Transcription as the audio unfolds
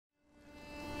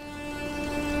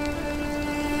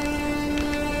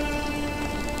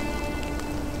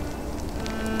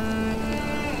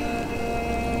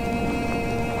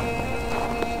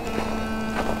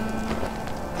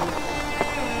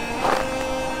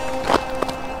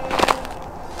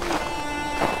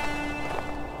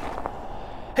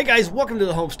Hey guys, welcome to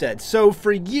the Homestead. So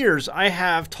for years, I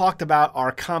have talked about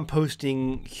our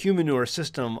composting human manure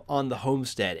system on the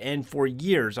Homestead. And for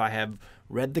years, I have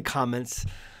read the comments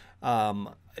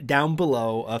down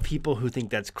below of people who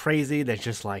think that's crazy. That's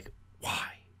just like, why?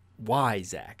 Why,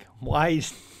 Zach? Why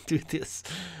do this?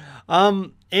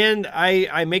 And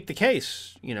I make the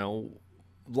case, you know,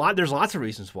 there's lots of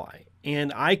reasons why.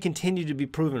 And I continue to be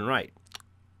proven right.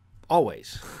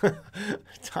 Always.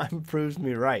 Time proves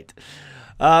me right.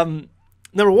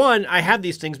 Number one, I have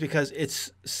these things because it's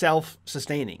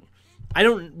self-sustaining. I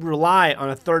don't rely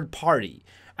on a third party.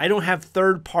 I don't have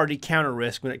third-party counter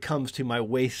risk when it comes to my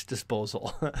waste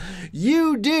disposal.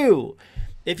 You do.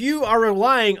 If you are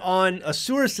relying on a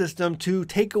sewer system to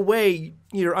take away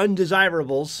your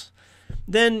undesirables,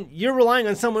 then you're relying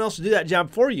on someone else to do that job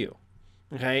for you.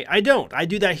 Okay, I don't. I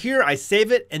do that here. I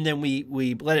save it, and then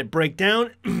we let it break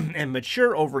down and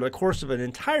mature over the course of an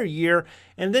entire year,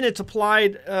 and then it's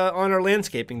applied on our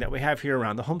landscaping that we have here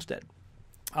around the homestead.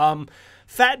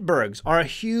 Fatbergs are a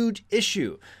huge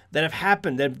issue that have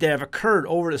happened, that have occurred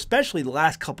over especially the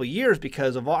last couple of years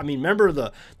because of all, I mean, remember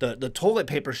the toilet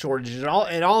paper shortages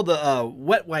and all the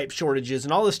wet wipe shortages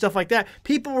and all this stuff like that.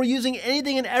 People were using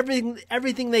anything and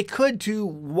everything they could to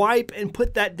wipe and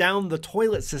put that down the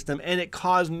toilet system, and it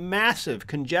caused massive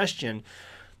congestion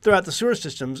throughout the sewer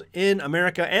systems in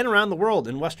America and around the world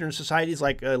in Western societies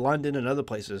like London and other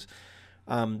places.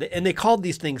 And they called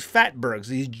these things fatbergs,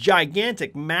 these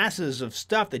gigantic masses of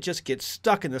stuff that just get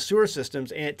stuck in the sewer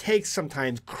systems, and it takes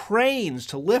sometimes cranes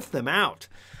to lift them out.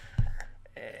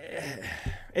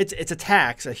 It's a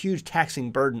tax, a huge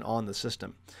taxing burden on the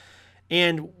system.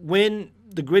 And when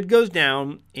the grid goes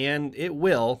down, and it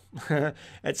will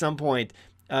at some point,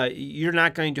 you're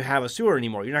not going to have a sewer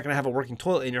anymore. You're not going to have a working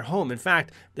toilet in your home. In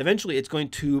fact, eventually it's going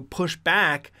to push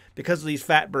back because of these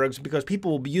fatbergs, because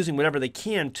people will be using whatever they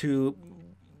can to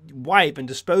wipe and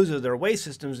dispose of their waste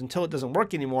systems until it doesn't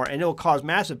work anymore, and it'll cause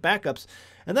massive backups,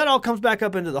 and that all comes back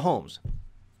up into the homes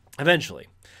eventually.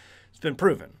 It's been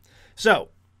proven. So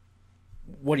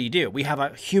what do? We have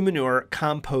a human manure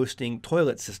composting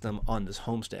toilet system on this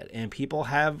homestead, and people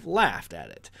have laughed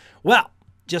at it. Well,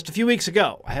 just a few weeks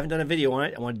ago, I haven't done a video on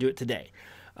it. I want to do it today.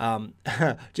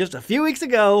 Just a few weeks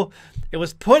ago, it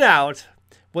was put out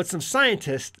with some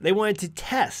scientists. They wanted to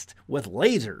test with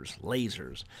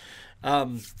lasers,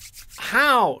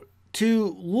 how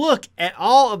to look at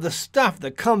all of the stuff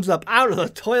that comes up out of the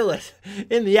toilet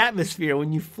in the atmosphere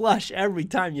when you flush every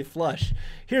time you flush.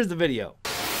 Here's the video.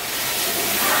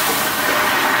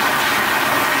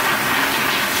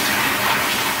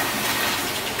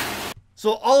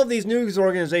 So all of these news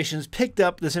organizations picked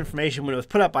up this information when it was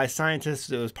put up by scientists.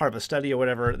 It was part of a study or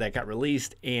whatever that got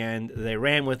released, and they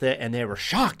ran with it, and they were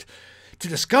shocked to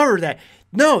discover that,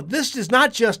 no, this is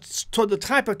not just the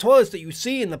type of toilets that you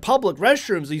see in the public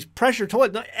restrooms, these pressure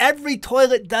toilets. No, every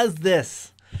toilet does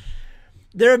this.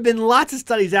 There have been lots of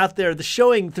studies out there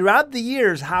showing throughout the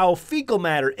years how fecal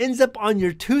matter ends up on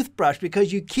your toothbrush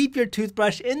because you keep your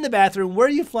toothbrush in the bathroom where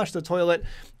you flush the toilet,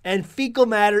 and fecal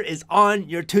matter is on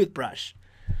your toothbrush.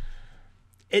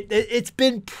 It's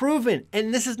been proven,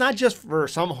 and this is not just for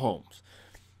some homes.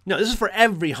 No, this is for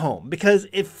every home because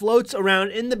it floats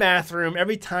around in the bathroom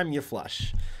every time you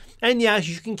flush. And yes,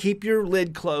 you can keep your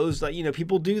lid closed. You know,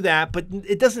 people do that, but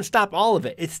it doesn't stop all of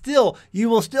it. It's still, you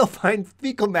will still find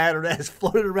fecal matter that has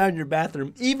floated around your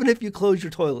bathroom, even if you close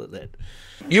your toilet lid.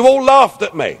 You all laughed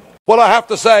at me. Well, I have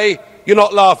to say, you're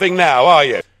not laughing now, are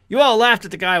you? You all laughed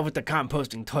at the guy with the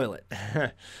composting toilet.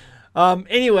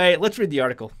 Anyway, let's read the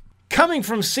article. Coming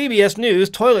from CBS News,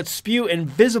 toilets spew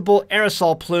invisible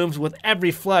aerosol plumes with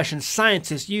every flush, and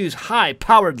scientists use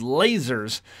high-powered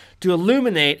lasers to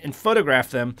illuminate and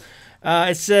photograph them.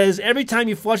 It says, every time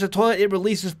you flush a toilet, it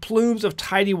releases plumes of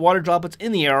tiny water droplets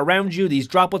in the air around you. These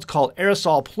droplets, called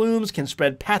aerosol plumes, can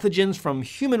spread pathogens from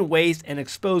human waste and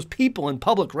expose people in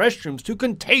public restrooms to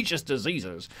contagious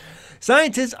diseases.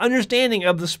 Scientists' understanding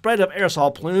of the spread of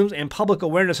aerosol plumes and public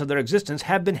awareness of their existence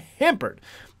have been hampered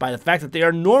by the fact that they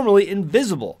are normally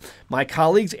invisible. My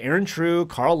colleagues Aaron True,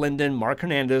 Carl Linden, Mark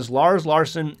Hernandez, Lars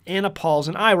Larson, Anna Pauls,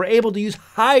 and I were able to use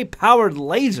high-powered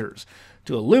lasers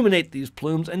to illuminate these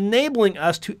plumes, enabling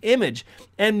us to image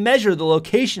and measure the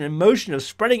location and motion of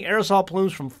spreading aerosol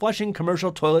plumes from flushing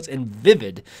commercial toilets in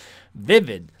vivid,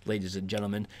 ladies and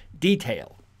gentlemen,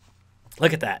 detail.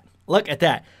 Look at that. Look at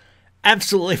that.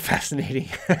 Absolutely fascinating.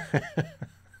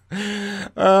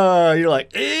 You're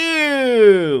like,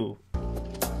 ew.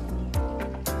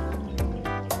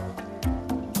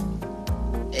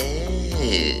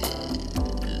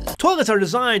 Toilets are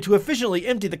designed to efficiently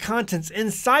empty the contents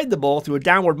inside the bowl through a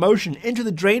downward motion into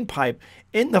the drain pipe.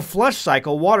 In the flush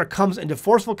cycle, water comes into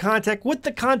forceful contact with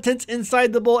the contents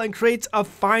inside the bowl and creates a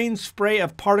fine spray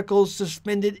of particles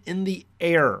suspended in the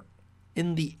air.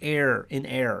 In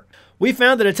air. We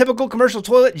found that a typical commercial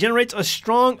toilet generates a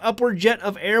strong upward jet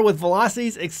of air with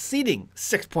velocities exceeding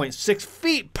 6.6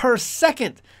 feet per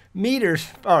second.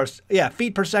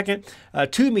 Feet per second,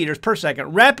 2 meters per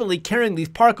second, rapidly carrying these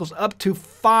particles up to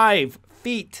 5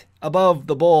 feet above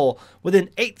the bowl within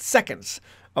 8 seconds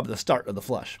of the start of the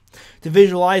flush. To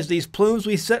visualize these plumes,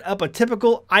 we set up a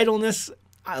typical lidless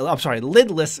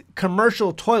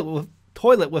commercial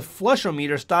toilet with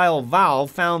flushometer style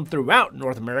valve found throughout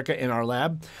North America in our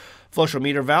lab.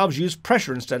 Flushometer valves use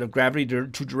pressure instead of gravity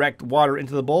to direct water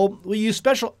into the bowl. We use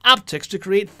special optics to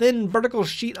create thin vertical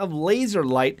sheet of laser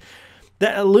light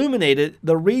that illuminated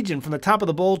the region from the top of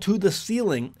the bowl to the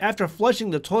ceiling. After flushing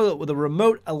the toilet with a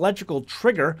remote electrical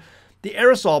trigger, the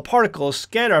aerosol particles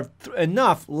scatter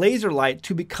enough laser light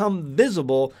to become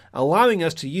visible, allowing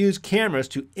us to use cameras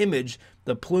to image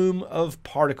the plume of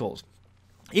particles.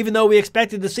 Even though we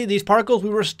expected to see these particles, we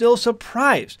were still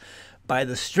surprised by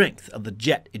the strength of the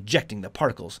jet ejecting the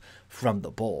particles from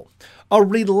the bowl. A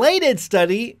related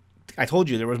study, I told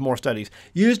you there was more studies,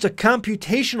 used a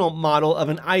computational model of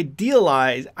an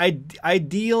idealized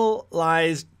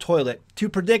toilet to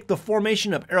predict the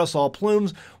formation of aerosol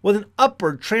plumes with an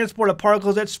upward transport of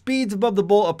particles at speeds above the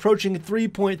bowl approaching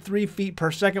 3.3 feet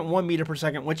per second, 1 meter per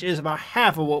second, which is about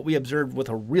half of what we observed with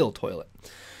a real toilet.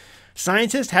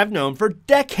 Scientists have known for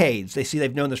decades,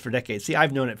 they've known this for decades,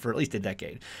 I've known it for at least a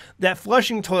decade, that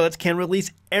flushing toilets can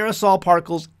release aerosol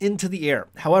particles into the air.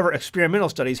 However, experimental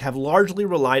studies have largely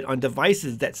relied on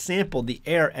devices that sample the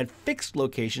air at fixed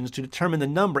locations to determine the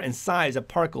number and size of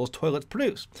particles toilets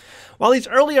produce. While these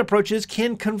early approaches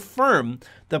can confirm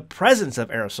the presence of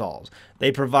aerosols,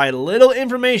 they provide little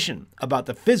information about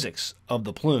the physics of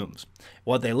the plumes,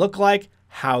 what they look like,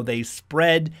 how they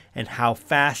spread, and how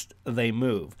fast they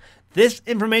move. This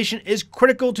information is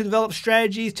critical to develop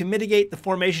strategies to mitigate the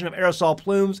formation of aerosol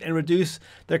plumes and reduce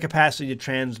their capacity to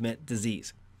transmit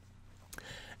disease.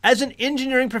 As an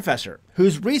engineering professor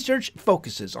whose research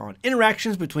focuses on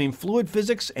interactions between fluid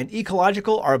physics and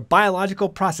ecological or biological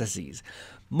processes,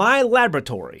 my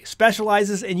laboratory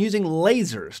specializes in using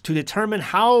lasers to determine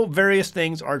how various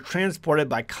things are transported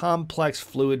by complex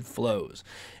fluid flows.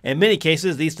 In many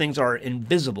cases, these things are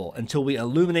invisible until we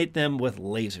illuminate them with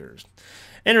lasers.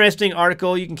 Interesting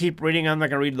article. You can keep reading. I'm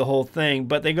not going to read the whole thing,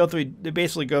 but they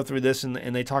basically go through this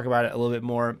and they talk about it a little bit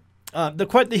more.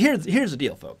 Here's the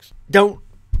deal, folks. Don't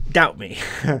doubt me.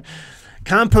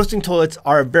 Composting toilets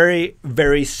are a very,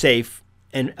 very safe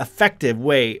and effective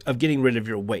way of getting rid of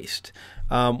your waste.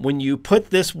 When you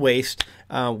put this waste,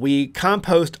 we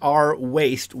compost our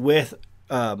waste with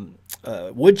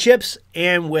wood chips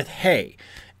and with hay.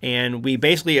 And we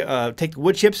basically take the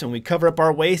wood chips and we cover up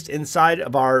our waste inside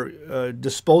of our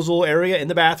disposal area in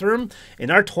the bathroom,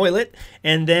 in our toilet.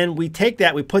 And then we take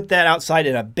that, we put that outside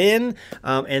in a bin,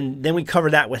 and then we cover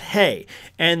that with hay.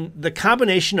 And the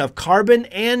combination of carbon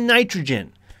and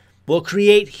nitrogen will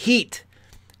create heat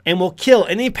and will kill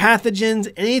any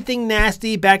pathogens, anything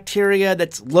nasty, bacteria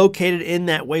that's located in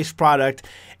that waste product.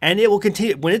 And it will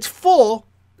continue. When it's full,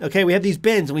 okay, we have these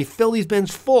bins and we fill these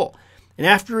bins full. And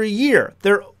after a year,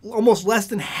 they're almost less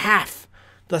than half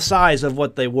the size of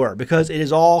what they were because it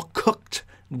is all cooked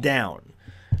down.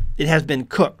 It has been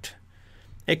cooked.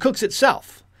 It cooks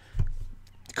itself.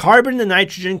 Carbon and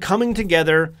nitrogen coming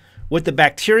together with the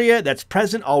bacteria that's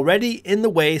present already in the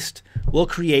waste will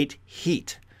create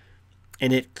heat.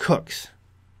 And it cooks.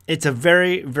 It's a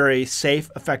very, very safe,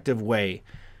 effective way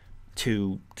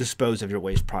to dispose of your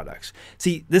waste products.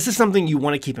 See, this is something you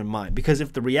want to keep in mind because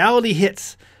if the reality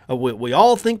hits of what we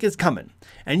all think is coming,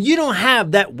 and you don't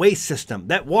have that waste system,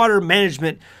 that water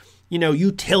management,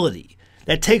 utility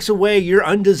that takes away your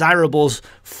undesirables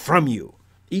from you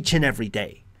each and every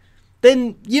day,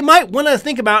 then you might want to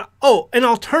think about, an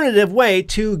alternative way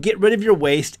to get rid of your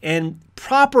waste and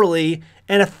properly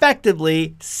and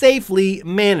effectively, safely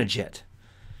manage it.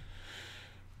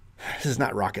 This is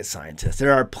not rocket science.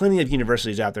 There are plenty of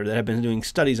universities out there that have been doing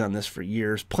studies on this for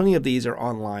years. Plenty of these are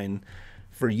online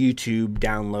for YouTube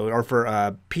download or for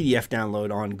PDF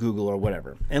download on Google or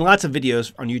whatever. And lots of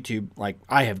videos on YouTube like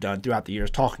I have done throughout the years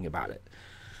talking about it.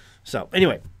 So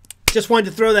anyway, just wanted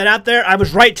to throw that out there. I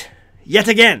was right yet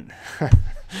again.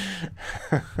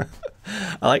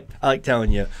 I like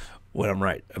telling you when I'm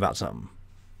right about something.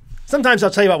 Sometimes I'll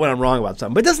tell you about when I'm wrong about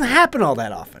something, but it doesn't happen all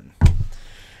that often.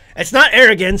 It's not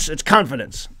arrogance, it's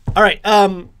confidence. All right,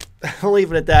 I'll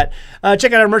leave it at that.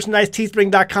 Check out our merchandise,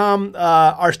 teespring.com.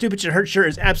 Our Stupid Shit Hurt shirt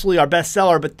is absolutely our best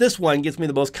seller, but this one gets me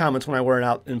the most comments when I wear it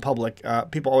out in public.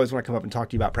 People always want to come up and talk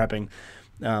to you about prepping.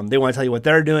 They want to tell you what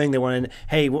they're doing. They want to,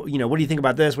 hey, what do you think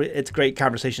about this? It's a great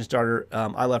conversation starter.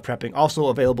 I love prepping. Also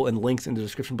available in links in the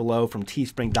description below from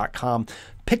teespring.com.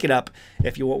 Pick it up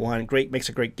if you want one. Great, makes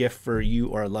a great gift for you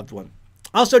or a loved one.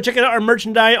 Also, check out our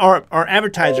merchandise, our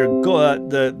advertiser,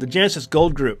 the Genesis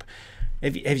Gold Group.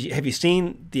 Have you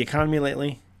seen the economy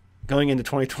lately going into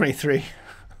 2023?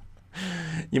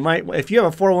 You might, if you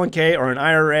have a 401k or an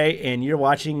IRA and you're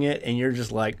watching it and you're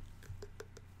just like,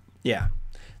 yeah,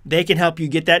 they can help you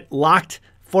get that locked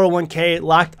 401k,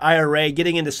 locked IRA,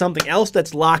 getting into something else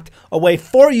that's locked away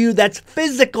for you that's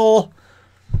physical.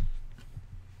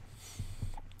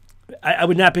 I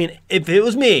would not be in, if it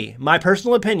was me, my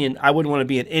personal opinion, I wouldn't want to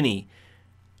be in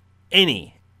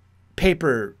any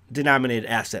paper denominated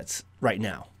assets right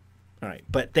now. All right,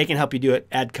 but they can help you do it.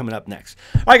 Ad coming up next.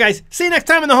 All right, guys, see you next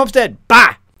time in the Homestead.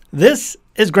 Bye. This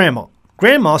is Grandma.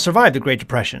 Grandma survived the Great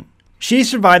Depression. She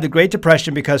survived the Great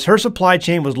Depression because her supply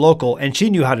chain was local and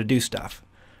she knew how to do stuff.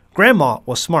 Grandma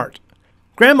was smart.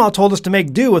 Grandma told us to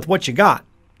make do with what you got.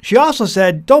 She also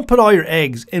said, don't put all your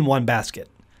eggs in one basket.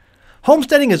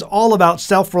 Homesteading is all about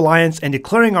self-reliance and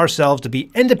declaring ourselves to be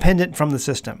independent from the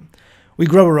system. We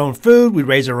grow our own food, we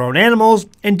raise our own animals,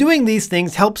 and doing these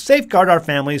things helps safeguard our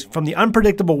families from the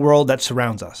unpredictable world that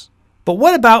surrounds us. But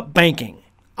what about banking?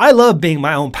 I love being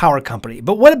my own power company,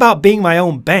 but what about being my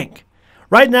own bank?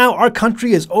 Right now, our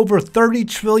country is over $30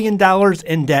 trillion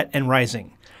in debt and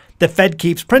rising. The Fed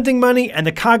keeps printing money, and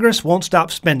the Congress won't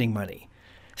stop spending money.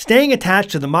 Staying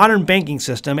attached to the modern banking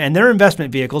system and their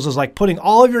investment vehicles is like putting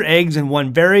all of your eggs in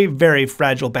one very, very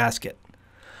fragile basket.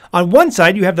 On one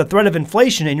side, you have the threat of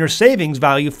inflation and your savings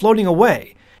value floating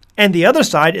away. And the other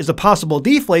side is a possible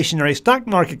deflationary stock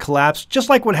market collapse, just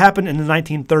like what happened in the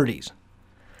 1930s.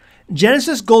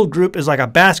 Genesis Gold Group is like a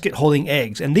basket holding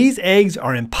eggs, and these eggs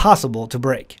are impossible to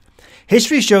break.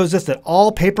 History shows us that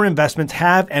all paper investments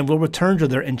have and will return to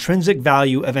their intrinsic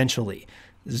value eventually.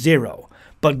 Zero.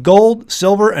 But gold,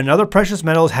 silver, and other precious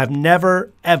metals have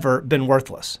never, ever been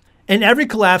worthless. In every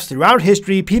collapse throughout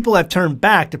history, people have turned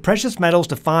back to precious metals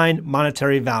to find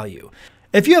monetary value.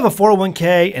 If you have a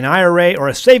 401k, an IRA, or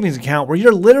a savings account where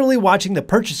you're literally watching the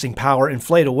purchasing power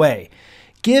inflate away,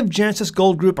 give Genesis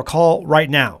Gold Group a call right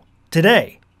now.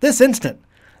 Today. This instant.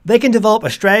 They can develop a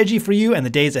strategy for you in the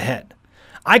days ahead.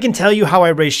 I can tell you how I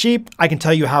raise sheep, I can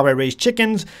tell you how I raise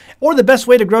chickens, or the best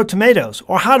way to grow tomatoes,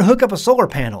 or how to hook up a solar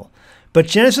panel. But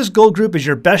Genesis Gold Group is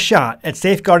your best shot at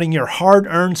safeguarding your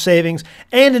hard-earned savings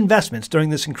and investments during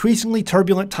this increasingly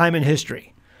turbulent time in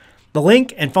history. The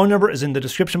link and phone number is in the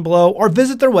description below, or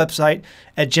visit their website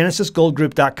at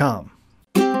genesisgoldgroup.com.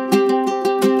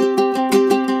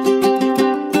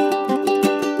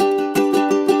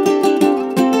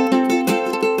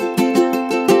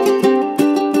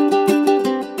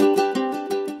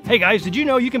 Hey guys, did you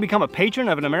know you can become a patron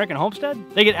of an American Homestead?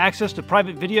 They get access to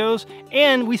private videos,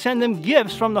 and we send them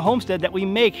gifts from the Homestead that we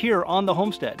make here on the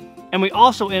Homestead. And we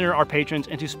also enter our patrons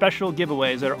into special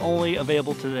giveaways that are only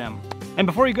available to them. And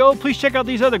before you go, please check out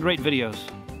these other great videos.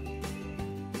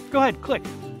 Go ahead, click.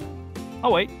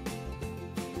 I'll wait.